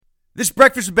This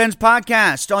Breakfast with Ben's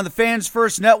podcast on the Fans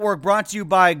First Network, brought to you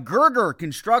by Gerger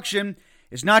Construction.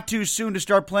 It's not too soon to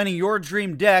start planning your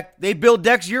dream deck. They build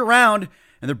decks year-round,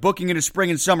 and they're booking into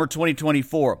spring and summer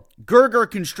 2024.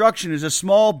 Gerger Construction is a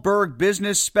small burg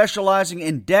business specializing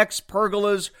in decks,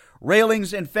 pergolas,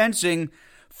 railings, and fencing.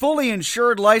 Fully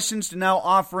insured, licensed, and now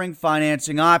offering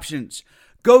financing options.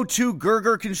 Go to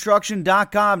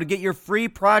GergerConstruction.com to get your free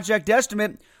project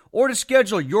estimate or to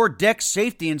schedule your deck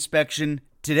safety inspection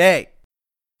today.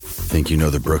 Think you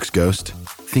know the Brooks Ghost?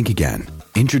 Think again.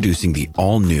 Introducing the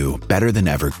all-new,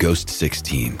 better-than-ever Ghost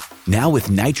 16. Now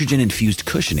with nitrogen-infused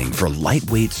cushioning for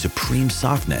lightweight, supreme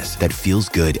softness that feels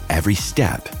good every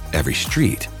step, every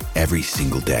street, every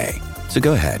single day. So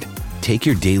go ahead, take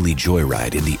your daily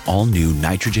joyride in the all-new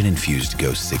nitrogen-infused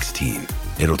Ghost 16.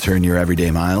 It'll turn your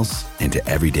everyday miles into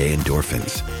everyday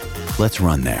endorphins. Let's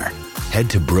run there.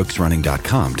 Head to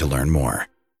brooksrunning.com to learn more.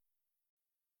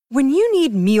 When you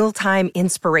need mealtime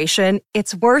inspiration,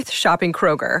 it's worth shopping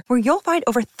Kroger, where you'll find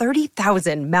over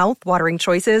 30,000 mouth-watering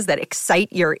choices that excite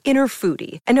your inner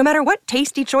foodie. And no matter what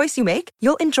tasty choice you make,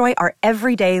 you'll enjoy our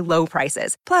everyday low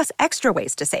prices, plus extra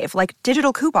ways to save, like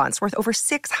digital coupons worth over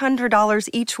 $600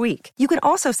 each week. You can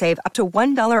also save up to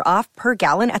 $1 off per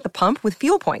gallon at the pump with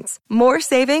fuel points. More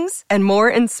savings and more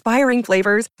inspiring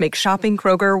flavors make shopping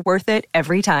Kroger worth it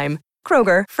every time.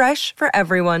 Kroger, fresh for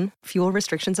everyone. Fuel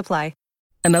restrictions apply.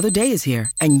 Another day is here,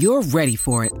 and you're ready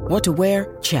for it. What to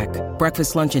wear? Check.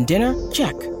 Breakfast, lunch, and dinner?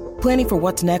 Check. Planning for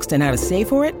what's next and how to save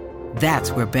for it?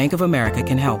 That's where Bank of America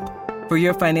can help. For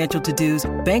your financial to-dos,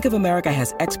 Bank of America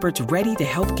has experts ready to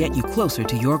help get you closer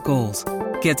to your goals.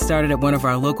 Get started at one of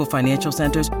our local financial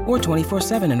centers or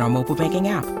 24/7 in our mobile banking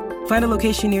app. Find a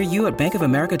location near you at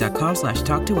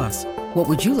bankofamerica.com/talktous. What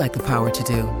would you like the power to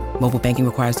do? Mobile banking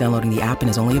requires downloading the app and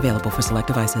is only available for select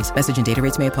devices. Message and data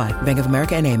rates may apply. Bank of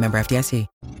America N.A., member FDIC.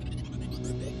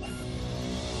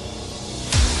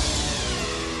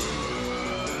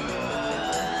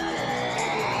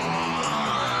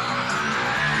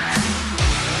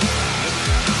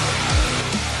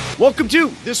 Welcome to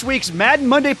this week's Madden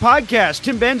Monday podcast.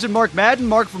 Tim Benz and Mark Madden.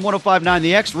 Mark from 105.9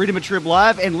 The X. Read him at Trib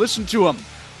Live and listen to him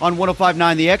on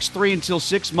 105.9 The X, 3 until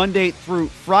 6, Monday through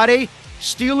Friday.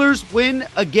 Steelers win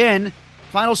again.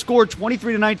 Final score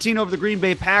 23-19 over the Green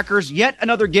Bay Packers. Yet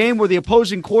another game where the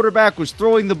opposing quarterback was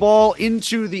throwing the ball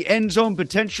into the end zone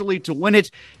potentially to win it.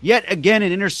 Yet again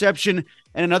an interception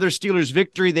and another Steelers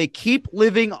victory. They keep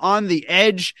living on the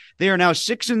edge. They are now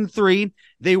 6-3.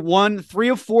 They won 3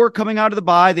 of 4 coming out of the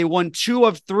bye. They won 2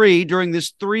 of 3 during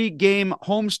this 3-game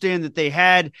homestand that they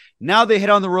had. Now they head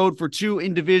on the road for 2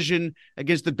 in division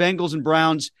against the Bengals and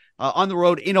Browns on the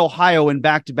road in Ohio in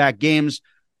back-to-back games.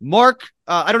 Mark,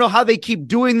 I don't know how they keep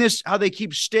doing this, how they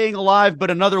keep staying alive, but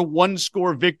another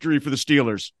one-score victory for the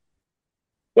Steelers.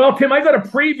 Well, Tim, I got a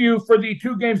preview for the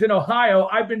 2 games in Ohio.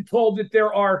 I've been told that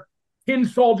there are tin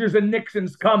soldiers and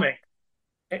Nixons coming.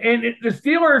 And the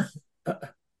Steelers,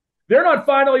 they're not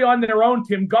finally on their own,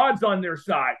 Tim. God's on their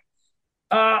side.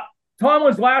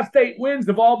 Tomlin's last 8 wins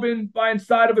have all been by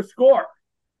inside of a score.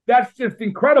 That's just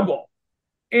incredible.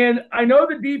 And I know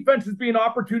the defense is being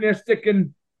opportunistic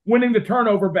and winning the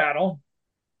turnover battle.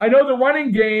 I know the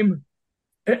running game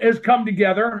has come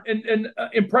together in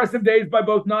impressive days by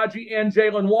both Najee and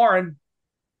Jaylen Warren.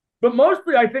 But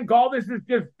mostly I think all this is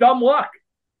just dumb luck.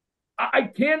 I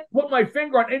can't put my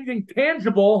finger on anything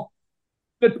tangible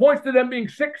that points to them being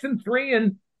 6-3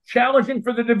 and challenging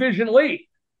for the division lead.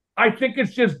 I think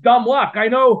it's just dumb luck. I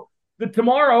know that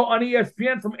tomorrow on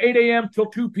ESPN from 8 a.m. till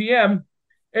 2 p.m.,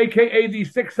 a.k.a. the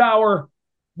 6-hour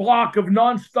block of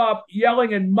nonstop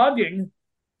yelling and mugging,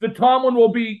 that Tomlin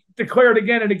will be declared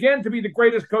again and again to be the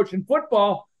greatest coach in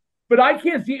football. But I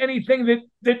can't see anything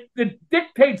that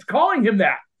dictates calling him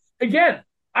that. Again,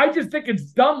 I just think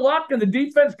it's dumb luck, and the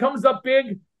defense comes up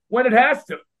big when it has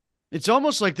to. It's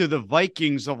almost like they're the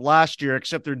Vikings of last year,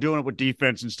 except they're doing it with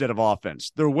defense instead of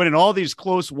offense. They're winning all these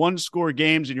close one-score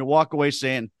games, and you walk away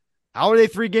saying, how are they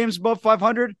 3 games above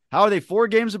 500? How are they 4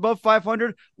 games above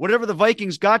 500? Whatever the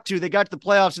Vikings got to, they got to the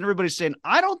playoffs, and everybody's saying,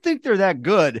 I don't think they're that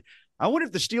good. I wonder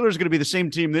if the Steelers are going to be the same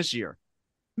team this year.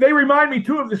 They remind me,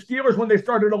 too, of the Steelers when they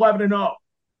started 11-0.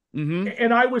 Mm-hmm.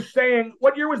 And I was saying,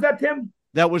 what year was that, Tim?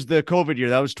 That was the COVID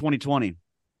year. That was 2020.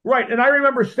 Right. And I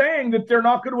remember saying that they're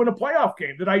not going to win a playoff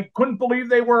game, that I couldn't believe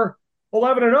they were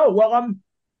 11-0. Well, I'm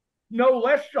no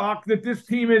less shocked that this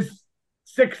team is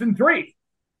 6-3.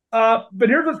 But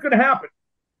here's what's going to happen.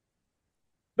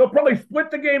 They'll probably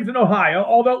split the games in Ohio,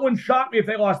 although it wouldn't shock me if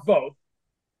they lost both.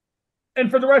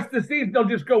 And for the rest of the season, they'll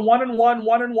just go 1-1,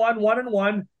 1-1,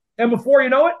 1-1. And before you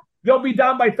know it, they'll be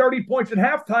down by 30 points at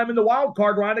halftime in the wild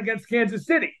card round against Kansas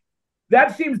City.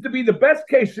 That seems to be the best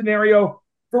case scenario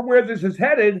for where this is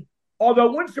headed. Although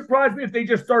it wouldn't surprise me if they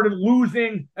just started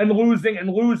losing and losing and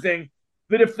losing,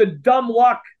 that if the dumb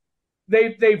luck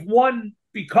they've won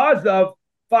because of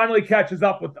finally catches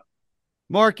up with them.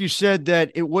 Mark, you said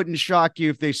that it wouldn't shock you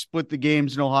if they split the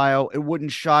games in Ohio. It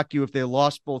wouldn't shock you if they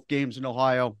lost both games in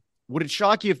Ohio. Would it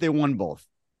shock you if they won both?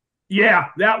 Yeah,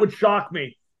 that would shock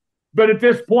me. But at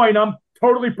this point, I'm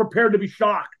totally prepared to be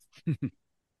shocked.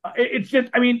 It's just,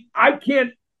 I mean, I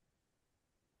can't.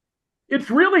 It's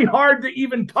really hard to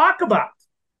even talk about.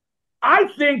 I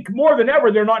think more than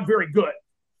ever, they're not very good.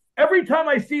 Every time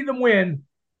I see them win,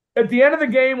 at the end of the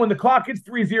game, when the clock hits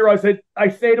 3-0, I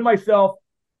say to myself,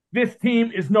 this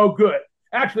team is no good.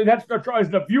 Actually, that's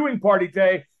a viewing party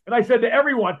day. And I said to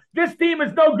everyone, this team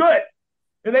is no good.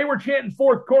 And they were chanting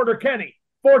fourth quarter Kenny,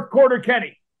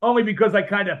 only because I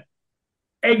kind of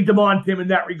egged them on to him in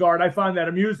that regard. I found that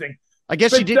amusing. I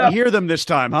guess you didn't hear them this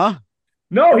time, huh?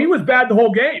 No, he was bad the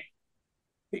whole game.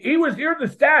 He was, here are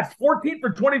the stats, 14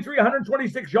 for 23,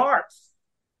 126 yards.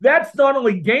 That's not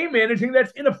only game managing,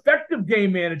 that's ineffective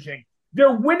game managing.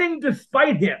 They're winning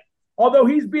despite him, although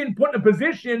he's being put in a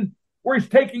position where he's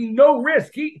taking no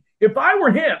risk. If I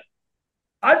were him,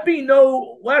 I'd be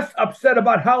no less upset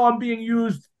about how I'm being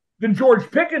used than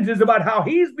George Pickens is about how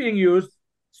he's being used.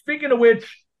 Speaking of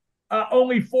which,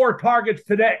 only 4 targets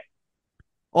today.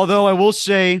 Although I will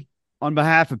say, on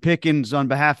behalf of Pickens, on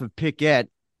behalf of Pickett,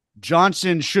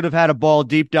 Johnson should have had a ball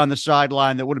deep down the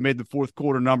sideline that would have made the fourth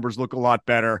quarter numbers look a lot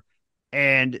better.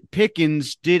 And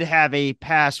Pickens did have a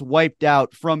pass wiped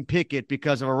out from Pickett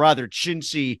because of a rather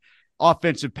chintzy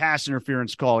offensive pass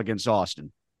interference call against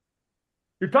Austin.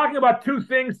 You're talking about two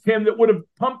things, Tim, that would have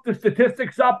pumped the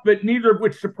statistics up, but neither of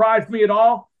which surprised me at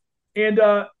all. And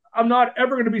I'm not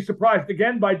ever going to be surprised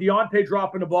again by Deontay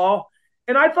dropping the ball.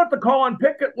 And I thought the call on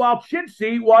Pickett, while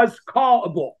chintzy, was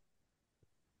callable.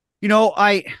 You know,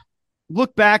 I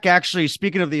look back, actually,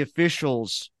 speaking of the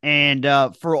officials, and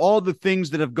for all the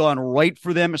things that have gone right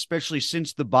for them, especially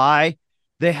since the bye,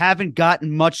 they haven't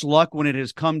gotten much luck when it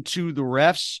has come to the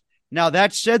refs. Now,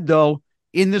 that said, though,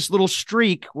 in this little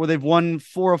streak where they've won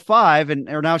 4 of 5 and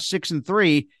are now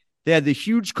 6-3, they had the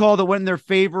huge call that went in their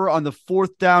favor on the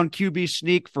 4th down QB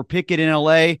sneak for Pickett in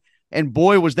LA. And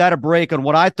boy, was that a break on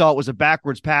what I thought was a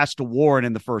backwards pass to Warren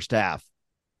in the first half.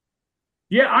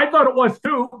 Yeah, I thought it was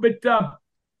too, but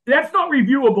that's not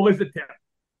reviewable, is it, Tim?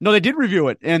 No, they did review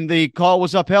it, and the call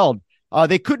was upheld.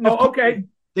 They couldn't have. Okay.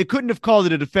 They couldn't have called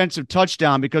it a defensive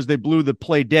touchdown because they blew the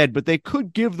play dead, but they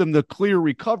could give them the clear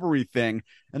recovery thing,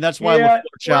 and that's why LaFleur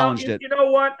challenged it. You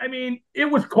know what? I mean,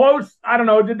 it was close. I don't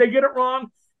know. Did they get it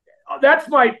wrong? That's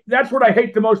what I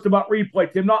hate the most about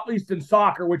replay, Tim, not least in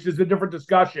soccer, which is a different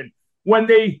discussion, when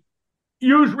they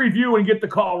use review and get the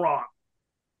call wrong.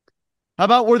 How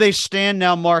about where they stand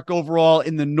now, Mark, overall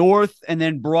in the North, and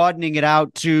then broadening it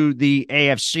out to the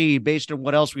AFC based on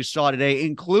what else we saw today,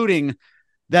 including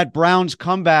that Browns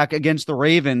comeback against the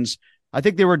Ravens. I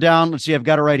think they were down, let's see, I've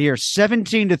got it right here,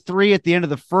 17-3 at the end of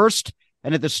the first,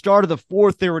 and at the start of the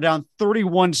fourth, they were down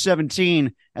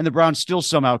 31-17, and the Browns still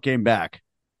somehow came back.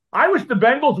 I wish the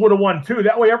Bengals would have won, too.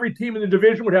 That way every team in the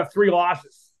division would have 3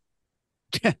 losses.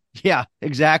 Yeah,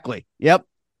 exactly. Yep.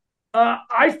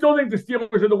 I still think the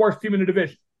Steelers are the worst team in the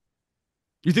division.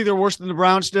 You think they're worse than the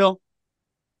Browns still?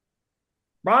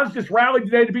 Browns just rallied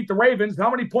today to beat the Ravens.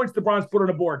 How many points did the Browns put on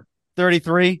the board?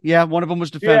 33. Yeah, one of them was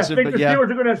defensive. Think the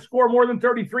Steelers are going to score more than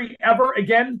 33 ever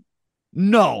again?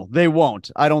 No, they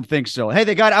won't. I don't think so. Hey,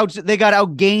 they got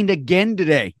outgained again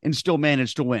today and still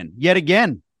managed to win yet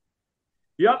again.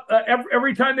 Yep.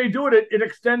 Every time they do it, it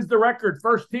extends the record.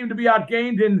 First team to be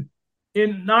outgained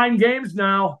in 9 games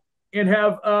now and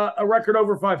have a record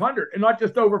over 500, and not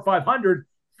just over 500,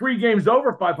 3 games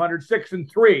over 500,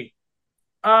 6-3.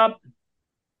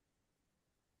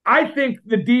 I think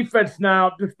the defense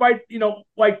now, despite,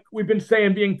 like we've been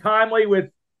saying, being timely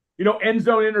with, end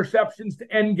zone interceptions to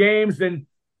end games and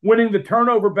winning the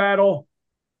turnover battle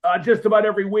just about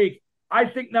every week. I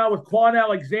think now with Quan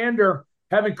Alexander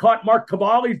having caught Mark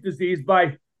Cavalli's disease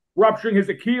by rupturing his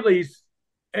Achilles,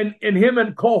 and him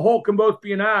and Cole Holcomb both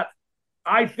being out,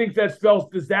 I think that spells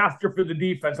disaster for the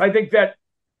defense. I think that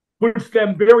puts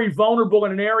them very vulnerable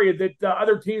in an area that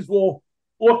other teams will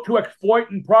look to exploit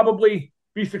and probably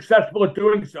be successful at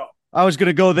doing so. I was going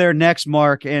to go there next,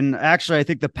 Mark, and actually I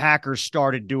think the Packers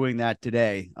started doing that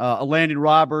today. Landon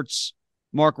Roberts,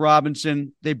 Mark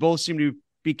Robinson, they both seem to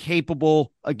be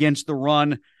capable against the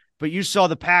run, but you saw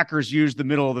the Packers use the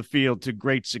middle of the field to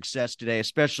great success today,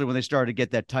 especially when they started to get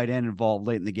that tight end involved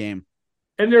late in the game.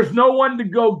 And there's no one to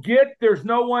go get. There's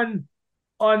no one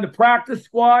on the practice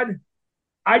squad.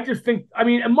 I just think,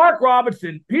 and Mark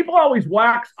Robinson, people always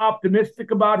wax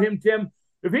optimistic about him, Tim.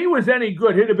 If he was any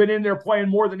good, he'd have been in there playing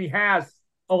more than he has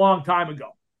a long time ago.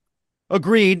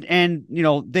 Agreed. And,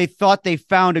 they thought they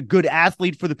found a good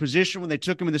athlete for the position when they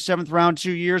took him in the 7th round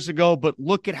 2 years ago. But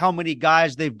look at how many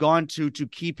guys they've gone to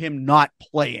keep him not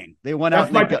playing. They went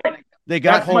out and they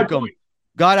got Holcomb,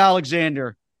 got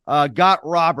Alexander, got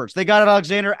Roberts. They got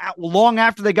Alexander long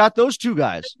after they got those two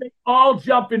guys. They all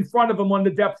jump in front of him on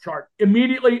the depth chart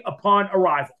immediately upon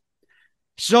arrival.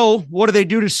 So what do they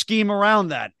do to scheme around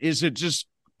that? Is it just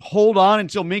hold on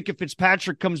until Minkah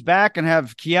Fitzpatrick comes back and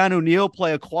have Keanu Neal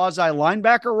play a quasi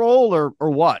linebacker role or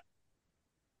what?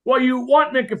 Well, you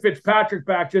want Minkah Fitzpatrick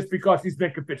back just because he's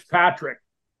Minkah Fitzpatrick.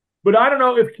 But I don't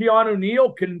know if Keanu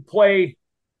Neal can play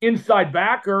inside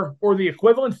backer or the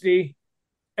equivalency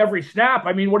every snap.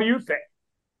 What do you think?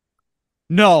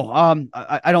 No,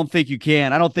 I don't think you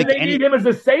can. I don't think they need him as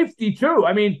a safety too.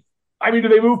 Do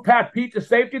they move Pat Pete to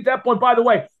safety at that point? By the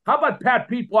way, how about Pat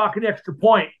Pete blocking extra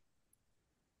point?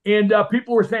 And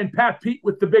people were saying Pat Pete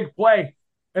with the big play.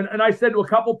 And I said to a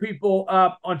couple people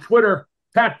on Twitter,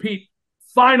 Pat Pete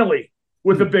finally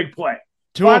with a big play.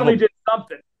 Finally did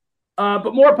something.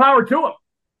 But more power to him.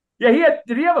 Yeah,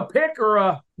 did he have a pick or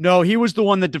a... No, he was the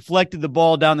one that deflected the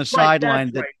ball down the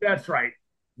sideline. That's right.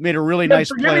 Made a really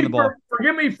nice play on the ball.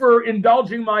 Forgive me for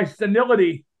indulging my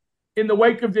senility in the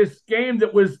wake of this game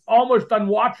that was almost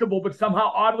unwatchable, but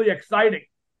somehow oddly exciting.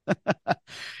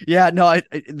 Yeah, no,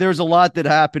 there's a lot that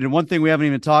happened. And one thing we haven't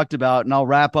even talked about, and I'll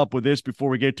wrap up with this before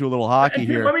we get to a little hockey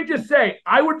here. Let me just say,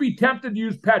 I would be tempted to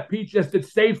use Pat Pete just at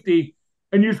safety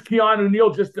and use Keanu Neal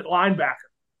just at linebacker.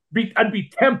 I'd be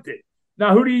tempted.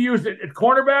 Now, who do you use at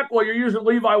cornerback? Well, you're using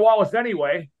Levi Wallace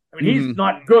anyway. He's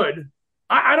not good.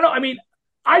 I don't know.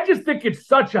 I just think it's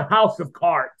such a house of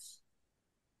cards.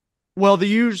 Well, the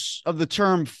use of the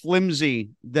term flimsy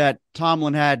that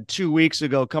Tomlin had 2 weeks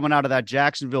ago coming out of that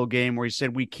Jacksonville game where he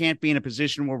said we can't be in a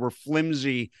position where we're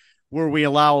flimsy, where we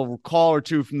allow a call or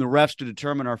two from the refs to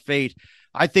determine our fate.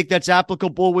 I think that's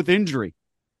applicable with injury.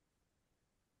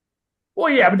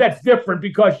 Well, yeah, but that's different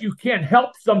because you can't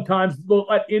help sometimes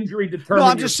let injury determine. No,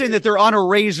 I'm just saying that they're on a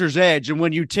razor's edge, and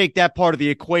when you take that part of the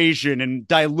equation and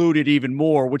dilute it even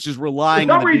more, which is relying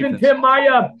on the defense. For some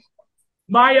reason,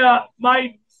 Tim,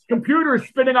 my computer is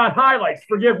spinning on highlights.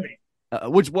 Forgive me.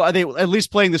 Are they at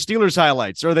least playing the Steelers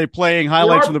highlights? Or are they playing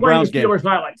highlights from the Browns game? Steelers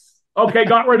highlights. Okay,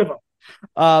 got rid of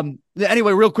them.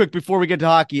 Anyway, real quick before we get to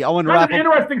hockey, I want to wrap up.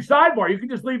 Interesting sidebar. You can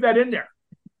just leave that in there.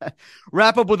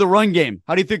 Wrap up with the run game.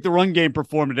 How do you think the run game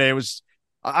performed today? It was,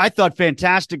 I thought,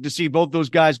 fantastic to see both those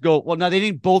guys go. Well, now they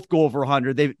didn't both go over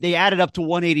 100. They added up to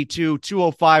 182,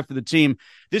 205 for the team.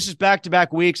 This is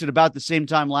back-to-back weeks at about the same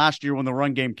time last year when the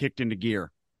run game kicked into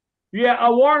gear. Yeah,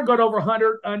 Warren got over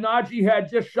 100. Najee had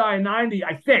just shy of 90,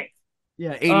 I think.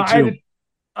 Yeah, 82.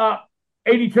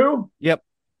 82? Yep.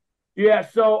 Yeah,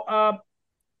 so,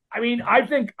 I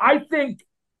think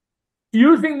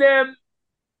using them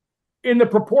in the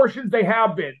proportions they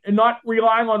have been and not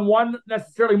relying on one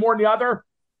necessarily more than the other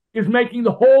is making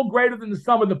the whole greater than the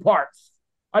sum of the parts.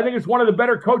 I think it's one of the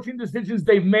better coaching decisions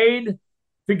they've made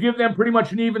to give them pretty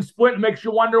much an even split. And makes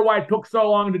you wonder why it took so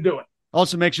long to do it.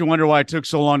 Also makes you wonder why it took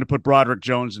so long to put Broderick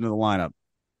Jones into the lineup.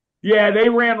 Yeah, they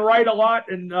ran Wright a lot,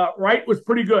 and Wright was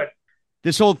pretty good.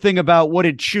 This whole thing about what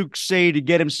did Chuk say to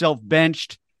get himself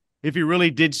benched? If he really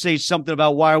did say something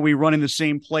about why are we running the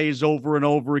same plays over and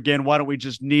over again, why don't we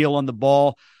just kneel on the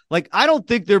ball? I don't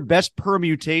think their best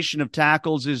permutation of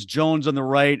tackles is Jones on the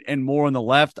right and Moore on the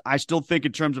left. I still think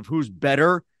in terms of who's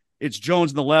better, it's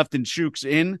Jones on the left and Chuk's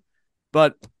in,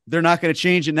 but they're not going to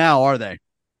change it now, are they?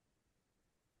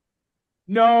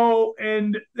 No,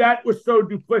 and that was so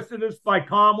duplicitous by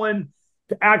Tomlin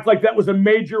to act like that was a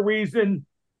major reason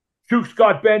Chuk's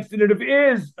got benched, and it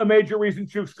is a major reason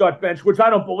Chuk's got benched, which I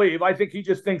don't believe. I think he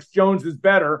just thinks Jones is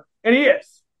better, and he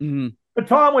is. Mm-hmm. But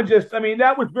Tomlin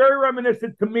that was very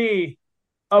reminiscent to me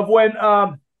of when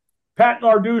Pat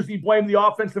Narduzzi blamed the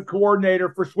offensive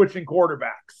coordinator for switching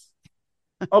quarterbacks.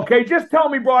 Okay, just tell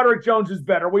me Broderick Jones is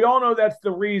better. We all know that's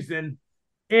the reason.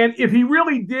 And if he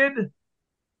really did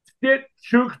sit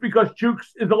Chuk's because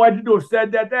Chuk's is alleged to have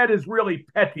said that, that is really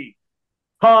petty.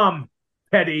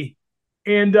 Petty.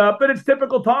 And but it's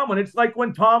typical Tomlin. It's like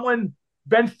when Tomlin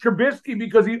benched Trubisky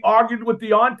because he argued with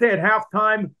Deontay at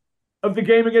halftime of the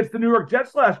game against the New York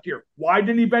Jets last year. Why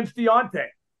didn't he bench Deontay?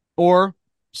 Or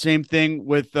same thing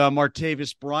with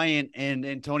Martavis Bryant and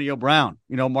Antonio Brown.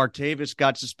 Martavis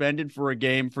got suspended for a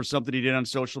game for something he did on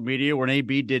social media, where an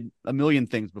AB did a million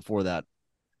things before that.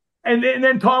 And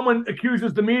then Tomlin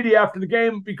accuses the media after the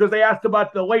game because they asked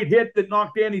about the late hit that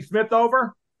knocked Danny Smith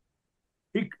over.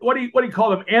 What do you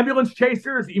call them? Ambulance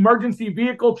chasers, emergency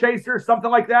vehicle chasers,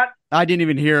 something like that. I didn't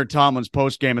even hear Tomlin's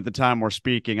post game at the time we're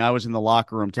speaking. I was in the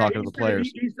locker room talking to the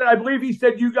players. He said, I believe he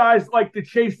said you guys like to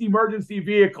chase emergency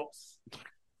vehicles.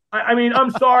 I mean,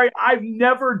 I'm sorry. I've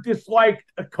never disliked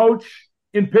a coach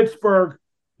in Pittsburgh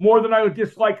more than I would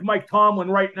dislike Mike Tomlin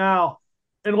right now,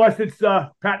 unless it's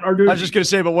Pat Narduzzi. I was just going to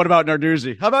say, but what about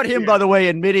Narduzzi? How about him, by the way,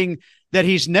 admitting that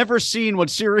he's never seen what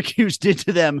Syracuse did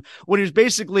to them when he was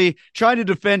basically trying to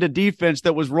defend a defense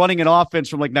that was running an offense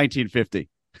from like 1950?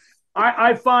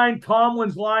 I find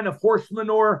Tomlin's line of horse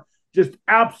manure just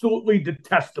absolutely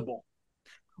detestable.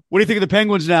 What do you think of the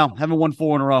Penguins now? Haven't won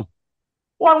 4 in a row.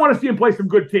 Well, I want to see him play some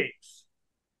good teams.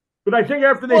 But I think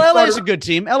after they LA's a good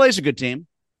team. LA's a good team.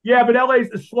 Yeah, but LA's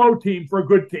a slow team for a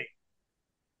good team.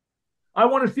 I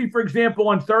want to see, for example,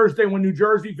 on Thursday when New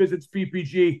Jersey visits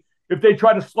PPG, if they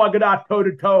try to slug it out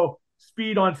toe-to-toe,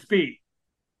 speed on speed,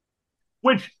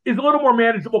 which is a little more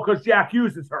manageable because Jack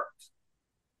Hughes is hurt.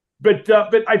 But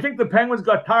I think the Penguins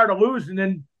got tired of losing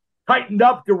and tightened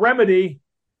up the remedy,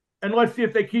 and let's see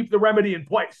if they keep the remedy in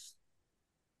place.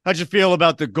 How'd you feel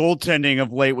about the goaltending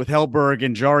of late with Hellberg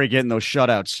and Jari getting those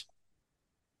shutouts?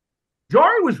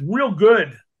 Jari was real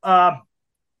good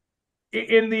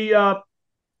in the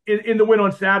win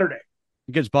on Saturday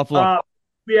against Buffalo.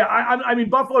 Yeah, I mean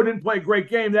Buffalo didn't play a great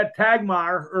game. That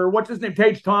Tagmeyer, or what's his name,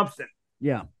 Tage Thompson.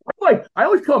 Yeah, I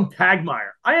always call him Tagmeyer.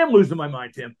 I am losing my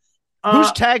mind, Tim.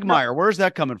 Who's Tagmeyer? Where's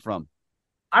that coming from?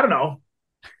 I don't know.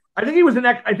 I think he was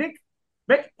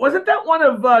wasn't that one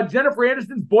of Jennifer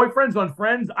Aniston's boyfriends on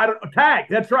Friends? I don't know. Tag,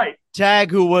 that's right. Tag,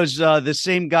 who was the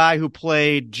same guy who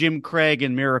played Jim Craig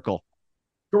in Miracle.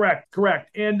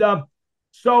 Correct. And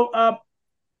so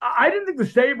I didn't think the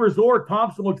Sabres or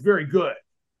Thompson looked very good.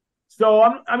 So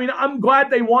I'm glad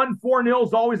they won. 4-0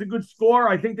 is always a good score.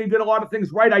 I think they did a lot of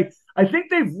things right. I think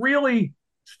they've really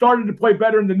started to play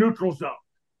better in the neutral zone.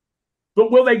 But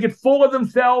will they get full of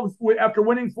themselves after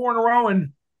winning 4 in a row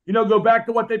and go back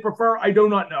to what they prefer? I do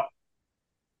not know.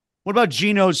 What about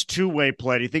Gino's two-way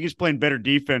play? Do you think he's playing better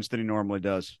defense than he normally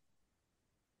does?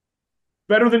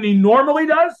 Better than he normally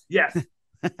does? Yes.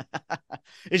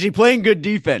 Is he playing good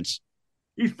defense?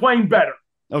 He's playing better.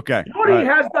 Okay. You know what he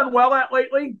has done well at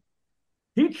lately?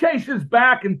 He chases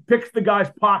back and picks the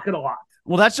guy's pocket a lot.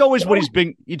 Well, that's always what he's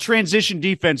been. You transition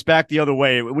defense back the other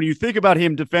way. When you think about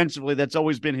him defensively, that's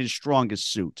always been his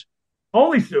strongest suit.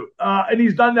 Only suit. And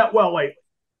he's done that well lately.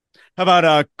 How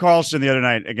about Carlson the other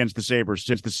night against the Sabres?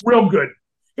 Real good.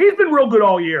 He's been real good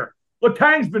all year.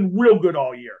 Letang's been real good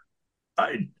all year.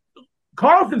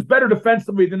 Carlson's better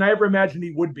defensively than I ever imagined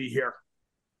he would be here.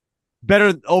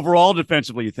 Better overall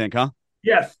defensively, you think, huh?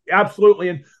 Yes, absolutely.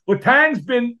 And Letang's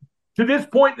been, to this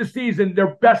point in the season,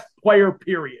 their best player,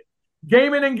 period.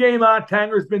 Game in and game out,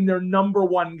 Tanger's been their number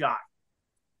one guy.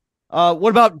 What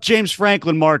about James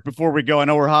Franklin, Mark, before we go? I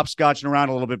know we're hopscotching around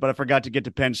a little bit, but I forgot to get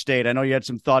to Penn State. I know you had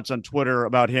some thoughts on Twitter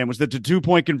about him. Was that the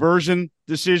 2-point conversion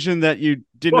decision that you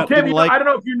didn't like? I don't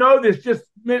know if you know this. Just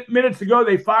minutes ago,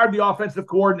 they fired the offensive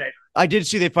coordinator. I did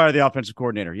see they fired the offensive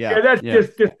coordinator. Yeah, that's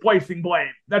just displacing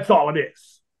blame. That's all it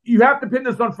is. You have to pin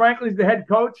this on Franklin. He's the head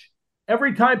coach.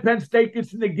 Every time Penn State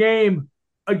gets in the game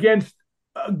against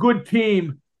a good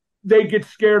team, they get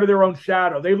scared of their own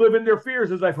shadow. They live in their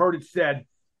fears, as I've heard it said.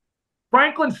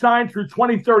 Franklin signed through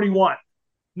 2031.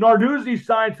 Narduzzi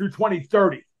signed through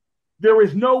 2030. There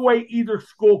is no way either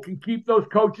school can keep those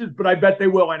coaches, but I bet they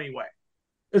will anyway.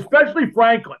 Especially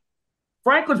Franklin.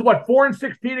 Franklin's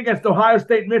 4-16 against Ohio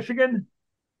State, Michigan?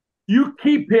 You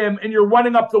keep him and you're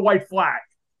running up the white flag.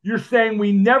 You're saying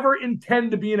we never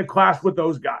intend to be in a class with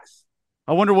those guys.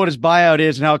 I wonder what his buyout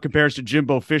is and how it compares to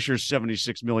Jimbo Fisher's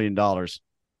 $76 million.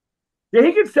 Yeah,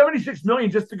 he gets $76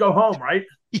 million just to go home, right?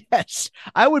 Yes.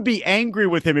 I would be angry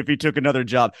with him if he took another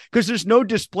job because there's no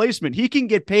displacement. He can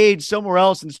get paid somewhere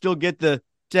else and still get the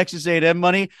Texas A&M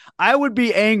money. I would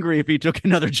be angry if he took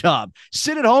another job.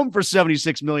 Sit at home for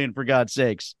 $76 million, for God's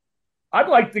sakes. I'd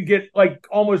like to get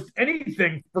almost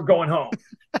anything for going home.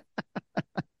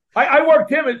 I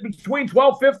worked him between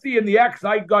 $12.50 and the X.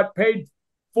 I got paid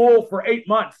full for 8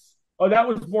 months. Oh, that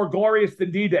was more glorious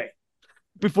than D-Day.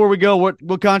 Before we go,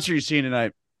 what concert are you seeing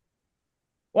tonight?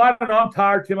 Well, I don't know. I'm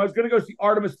tired, Tim. I was going to go see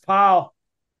Artemis Pyle,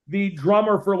 the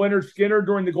drummer for Leonard Skinner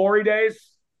during the glory days,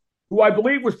 who I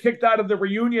believe was kicked out of the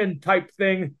reunion type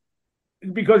thing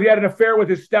because he had an affair with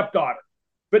his stepdaughter.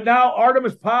 But now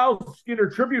Artemis Pyle's Skinner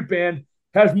tribute band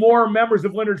has more members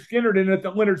of Leonard Skinner in it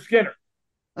than Leonard Skinner.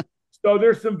 So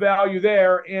there's some value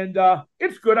there, and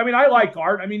it's good. I mean, I like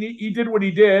Art. I mean, he did what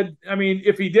he did. I mean,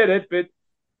 if he did it, but,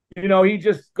 he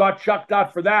just got chucked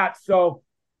out for that. So,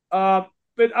 but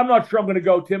I'm not sure I'm going to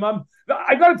go, Tim.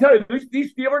 I got to tell you,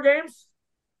 these Steeler games,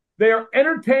 They are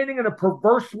entertaining in a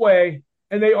perverse way,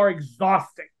 and they are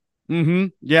exhausting. Mm-hmm.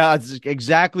 Yeah, it's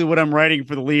exactly what I'm writing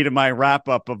for the lead of my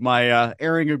wrap-up of my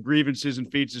airing of grievances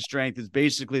and feats of strength is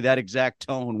basically that exact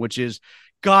tone, which is,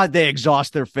 God, they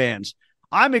exhaust their fans.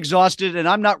 I'm exhausted, and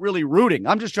I'm not really rooting.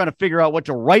 I'm just trying to figure out what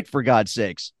to write, for God's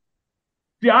sakes.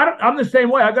 Yeah, I'm the same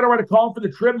way. I got to write a column for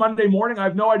the Trib Monday morning. I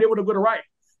have no idea what I'm going to write.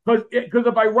 Because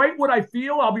if I write what I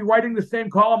feel, I'll be writing the same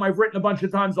column I've written a bunch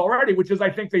of times already, which is I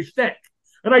think they stink.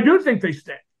 And I do think they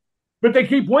stink, but they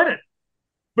keep winning.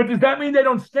 But does that mean they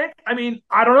don't stink? I mean,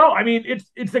 I don't know. I mean,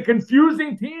 it's a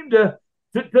confusing team to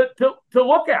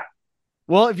look at.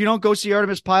 Well, if you don't go see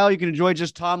Artemis Pyle, you can enjoy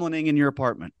just Tomlining in your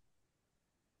apartment.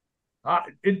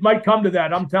 It might come to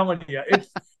that. I'm telling you.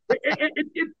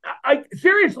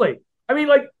 Seriously. I mean,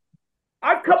 like,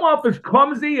 I've come off as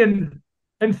clumsy and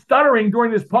stuttering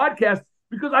during this podcast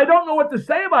because I don't know what to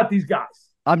say about these guys.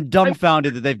 I'm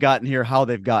dumbfounded that they've gotten here, how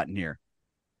they've gotten here.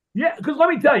 Yeah, because let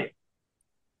me tell you,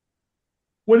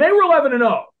 when they were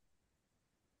 11-0,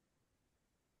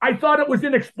 I thought it was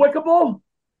inexplicable,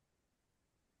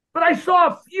 but I saw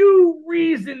a few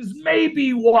reasons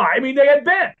maybe why. I mean, they had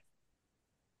been.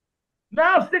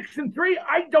 Now 6-3,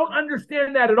 I don't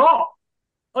understand that at all.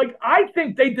 Like, I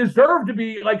think they deserve to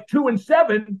be like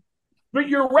 2-7, but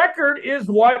your record is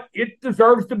what it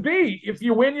deserves to be. If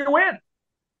you win, you win.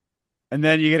 And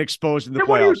then you get exposed in the playoffs.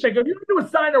 What do you think? If you were to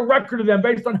assign a record to them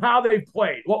based on how they've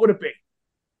played, what would it be?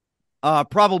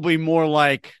 Probably more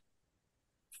like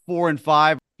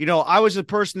 4-5. You know, I was a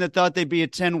person that thought they'd be a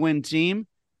 10-win team.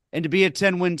 And to be a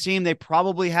 10-win team, they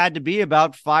probably had to be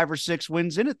about 5 or 6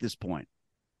 wins in at this point.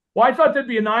 Well, I thought they'd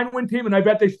be a 9-win team, and I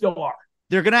bet they still are.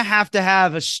 They're going to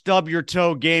have a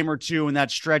stub-your-toe game or two in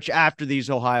that stretch after these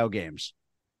Ohio games.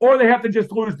 Or they have to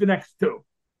just lose the next 2.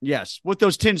 Yes, with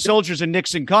those Tin Soldiers and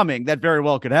Nixon coming, that very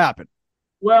well could happen.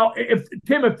 Well, if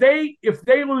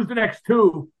they lose the next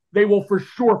 2, they will for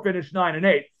sure finish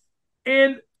 9-8.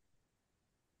 And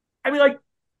I mean, like,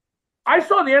 I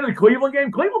saw the end of the Cleveland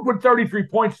game. Cleveland put 33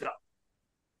 points up.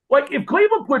 Like, if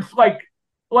Cleveland puts like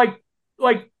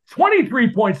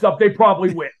 23 points up, they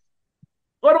probably win.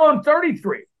 Let alone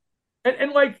 33.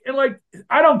 And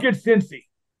I don't get Cincy.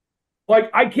 Like,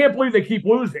 I can't believe they keep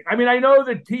losing. I mean, I know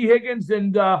that T. Higgins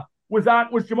and was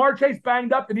Jamar Chase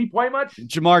banged up? Did he play much?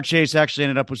 Jamar Chase actually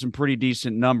ended up with some pretty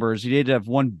decent numbers. He did have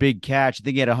one big catch. I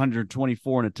think he had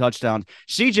 124 and a touchdown.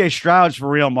 C.J. Stroud's for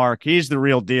real, Mark. He's the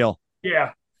real deal.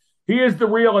 Yeah. He is the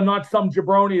real and not some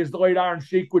jabroni, as the late Iron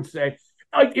Sheik would say.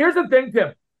 Like, here's the thing,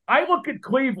 Tim. I look at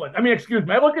Cleveland.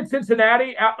 I look at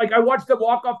Cincinnati. Like, I watched them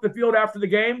walk off the field after the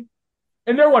game,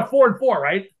 and they're, 4-4,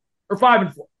 right? Or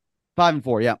 5-4?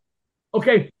 5-4, yeah.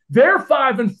 Okay, they're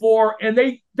 5-4, and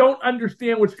they don't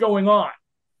understand what's going on.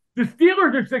 The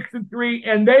Steelers are 6-3,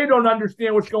 and they don't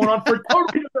understand what's going on for a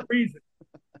totally different reason.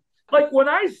 Like, when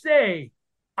I say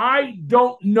I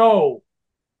don't know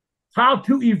how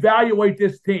to evaluate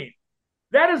this team,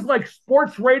 that is like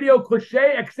sports radio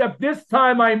cliche, except this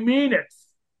time I mean it.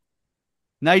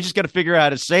 Now you just got to figure out how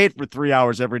to say it for 3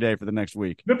 hours every day for the next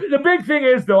week. The big thing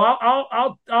is, though,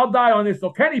 I'll die on this.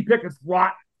 Though Kenny Pickett's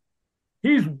rotten.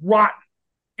 He's rotten.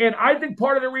 And I think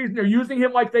part of the reason they're using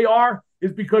him like they are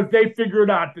is because they figured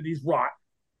out that he's rotten.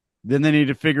 Then they need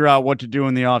to figure out what to do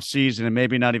in the offseason and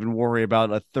maybe not even worry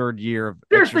about a third year of.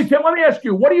 Seriously, Tim, let me ask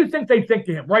you, what do you think they think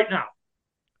to him right now?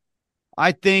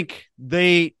 I think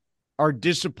they are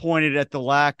disappointed at the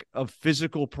lack of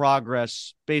physical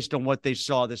progress based on what they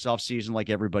saw this offseason, like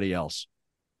everybody else.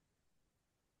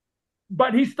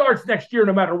 But he starts next year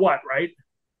no matter what, right?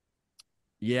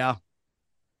 Yeah.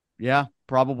 Yeah,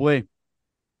 probably.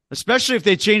 Especially if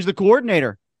they change the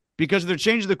coordinator. Because if they're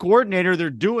changing the coordinator,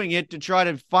 they're doing it to try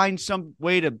to find some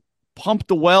way to pump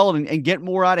the well and get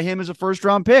more out of him as a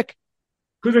first-round pick.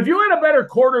 Because if you had a better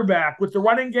quarterback with the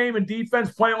running game and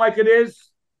defense playing like it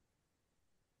is,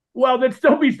 well, they'd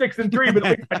still be 6-3, but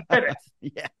at least I get it.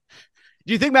 Yeah.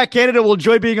 Do you think Matt Canada will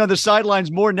enjoy being on the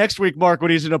sidelines more next week, Mark,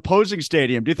 when he's in an opposing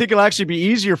stadium? Do you think it'll actually be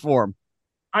easier for him?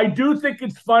 I do think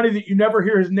it's funny that you never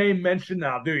hear his name mentioned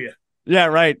now, do you? Yeah,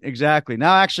 right. Exactly.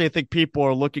 Now, actually, I think people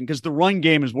are looking because the run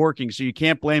game is working, so you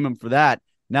can't blame him for that.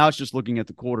 Now it's just looking at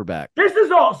the quarterback. This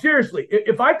is all, seriously,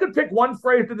 if I could pick one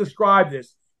phrase to describe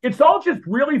this, it's all just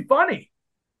really funny.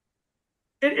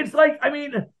 It's like, I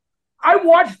mean, I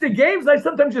watch the games, I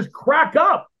sometimes just crack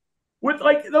up. With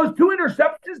like those 2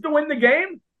 interceptions to win the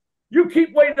game, you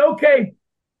keep waiting, okay,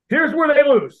 here's where they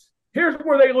lose. Here's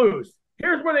where they lose.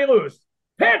 Here's where they lose.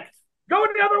 Picked, going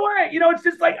the other way. You know, it's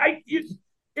just like,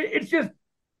 it's just,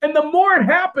 and the more it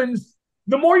happens,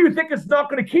 the more you think it's not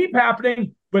going to keep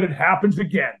happening, but it happens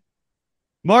again.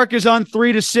 Mark is on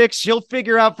 3 to 6. He'll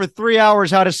figure out for 3 hours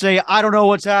how to say, I don't know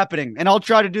what's happening. And I'll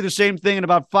try to do the same thing in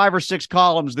about 5 or 6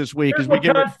 columns this week. Here's what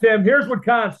counts, Tim. Here's what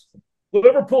counts.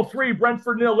 Liverpool 3,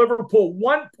 Brentford 0. Liverpool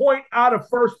 1 point out of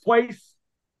first place,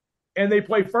 and they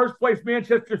play first place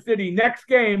Manchester City. Next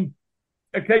game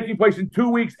taking place in 2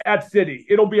 weeks at City.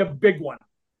 It'll be a big one.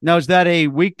 Now, is that a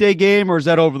weekday game or is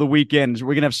that over the weekend? Are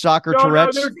we going to have soccer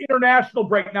Tourette's? No, there's international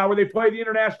break now where they play the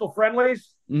international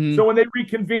friendlies. Mm-hmm. So when they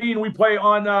reconvene, we play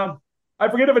on, I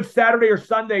forget if it's Saturday or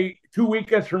Sunday 2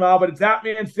 weekends from now, but it's at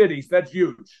Man City. So that's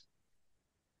huge.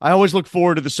 I always look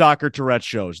forward to the soccer Tourette's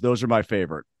shows. Those are my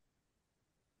favorite.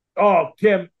 Oh,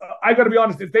 Tim, I got to be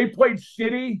honest. If they played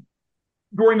City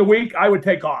during the week, I would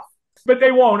take off. But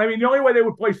they won't. I mean, the only way they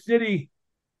would play City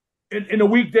in a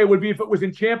weekday would be if it was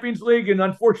in Champions League, and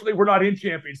unfortunately, we're not in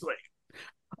Champions League.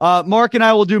 Mark and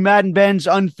I will do Madden Ben's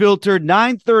Unfiltered,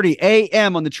 9:30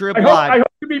 a.m. on the Trib Live. I hope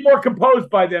to be more composed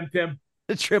by them, Tim.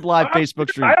 The Trib Live Facebook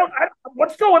stream.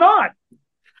 What's going on?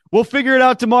 We'll figure it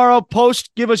out tomorrow.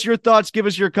 Post, give us your thoughts, give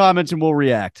us your comments, and we'll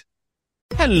react.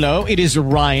 Hello, it is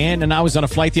Ryan, and I was on a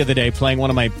flight the other day playing one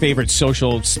of my favorite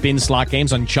social spin slot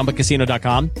games on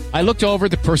ChumbaCasino.com. I looked over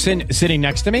at the person sitting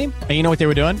next to me, and you know what they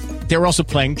were doing? They were also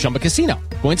playing Chumba Casino.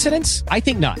 Coincidence? I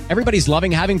think not. Everybody's loving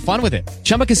having fun with it.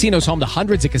 Chumba Casino is home to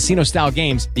hundreds of casino-style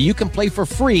games that you can play for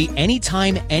free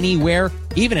anytime, anywhere,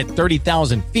 even at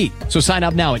 30,000 feet. So sign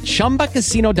up now at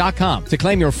ChumbaCasino.com to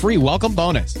claim your free welcome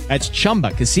bonus. That's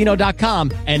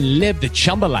ChumbaCasino.com and live the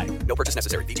Chumba life. No purchase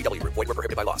necessary. VGW. Void where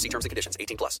prohibited by law. See terms and conditions.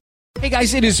 18+. Hey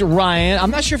guys, it is Ryan.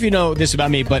 I'm not sure if you know this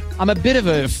about me, but I'm a bit of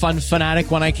a fun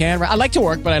fanatic when I can. I like to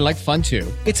work, but I like fun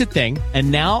too. It's a thing. And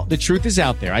now the truth is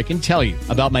out there. I can tell you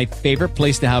about my favorite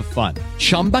place to have fun.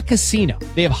 Chumba Casino.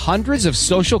 They have hundreds of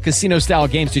social casino style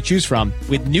games to choose from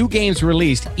with new games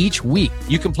released each week.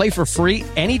 You can play for free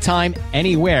anytime,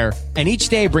 anywhere. And each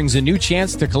day brings a new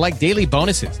chance to collect daily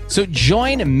bonuses. So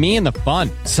join me in the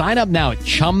fun. Sign up now at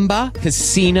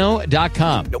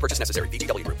ChumbaCasino.com. No purchase necessary.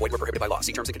 VGW. Void where prohibited by law.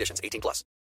 See terms and conditions. 18+.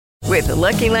 With the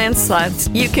Lucky Land Slots,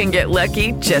 you can get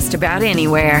lucky just about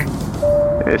anywhere.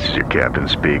 This is your captain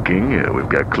speaking. We've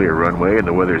got clear runway and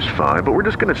the weather's fine, but we're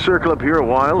just going to circle up here a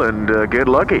while and get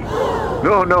lucky.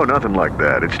 No, nothing like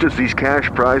that. It's just these cash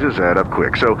prizes add up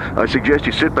quick. So I suggest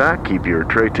you sit back, keep your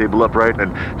tray table upright,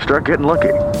 and start getting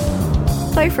lucky.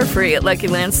 Play for free at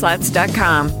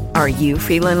LuckyLandSlots.com. Are you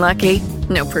feeling lucky?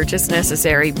 No purchase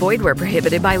necessary. Void where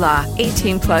prohibited by law.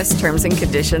 18+ terms and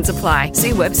conditions apply.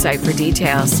 See website for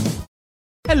details.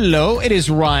 Hello, it is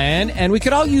Ryan, and we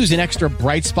could all use an extra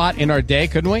bright spot in our day,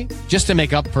 couldn't we? Just to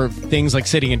make up for things like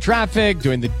sitting in traffic,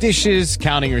 doing the dishes,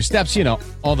 counting your steps, you know,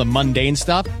 all the mundane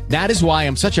stuff. That is why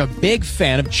I'm such a big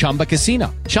fan of Chumba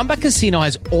Casino. Chumba Casino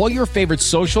has all your favorite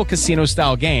social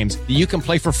casino-style games that you can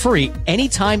play for free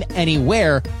anytime,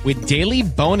 anywhere with daily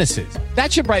bonuses.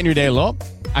 That should brighten your day a little.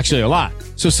 Actually, a lot.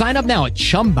 So sign up now at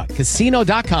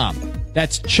ChumbaCasino.com.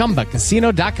 That's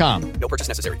ChumbaCasino.com. No purchase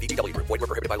necessary. VGW. Void where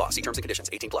prohibited by law. See terms and conditions.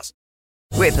 18+.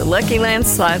 With the Lucky Land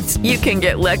Slots, you can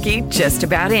get lucky just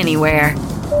about anywhere.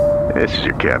 This is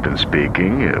your captain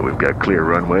speaking. We've got clear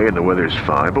runway and the weather's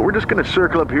fine, but we're just going to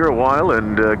circle up here a while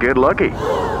and get lucky.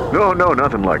 No,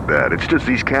 nothing like that. It's just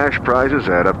these cash prizes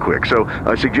add up quick. So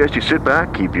I suggest you sit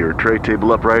back, keep your tray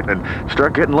table upright, and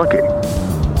start getting lucky.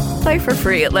 Play for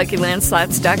free at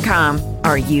LuckyLandSlots.com.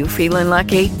 Are you feeling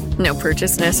lucky? No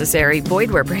purchase necessary.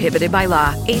 Void where prohibited by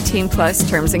law. 18+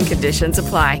 terms and conditions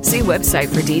apply. See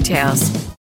website for details.